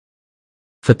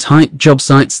For tight job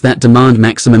sites that demand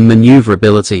maximum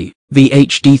maneuverability,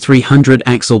 VHD 300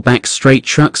 axle-back straight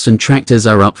trucks and tractors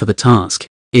are up for the task.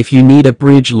 If you need a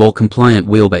bridge law-compliant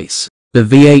wheelbase, the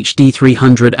VHD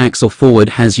 300 axle-forward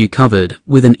has you covered,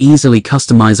 with an easily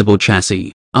customizable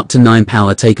chassis, up to 9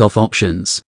 power takeoff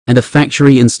options, and a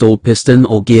factory-installed piston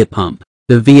or gear pump.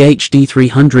 The VHD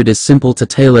 300 is simple to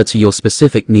tailor to your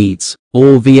specific needs.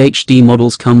 All VHD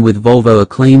models come with Volvo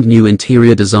acclaimed new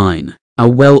interior design. A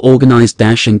well-organized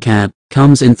dash and cab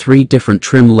comes in 3 different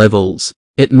trim levels.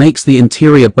 It makes the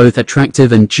interior both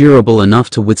attractive and durable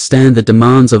enough to withstand the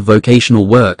demands of vocational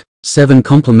work. 7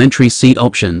 complementary seat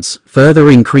options further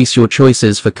increase your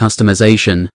choices for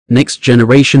customization. Next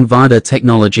generation VADA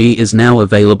technology is now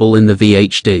available in the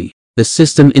VHD. The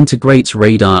system integrates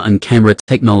radar and camera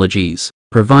technologies,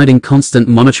 providing constant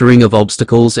monitoring of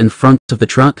obstacles in front of the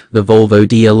truck. The Volvo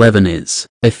D11 is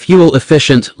a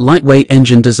fuel-efficient, lightweight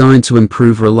engine designed to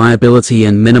improve reliability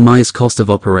and minimize cost of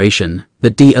operation.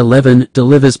 The D11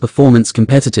 delivers performance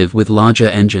competitive with larger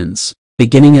engines,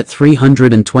 beginning at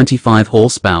 325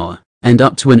 horsepower, and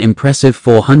up to an impressive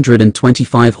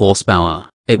 425 horsepower,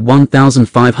 at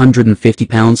 1,550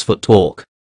 pounds-foot torque.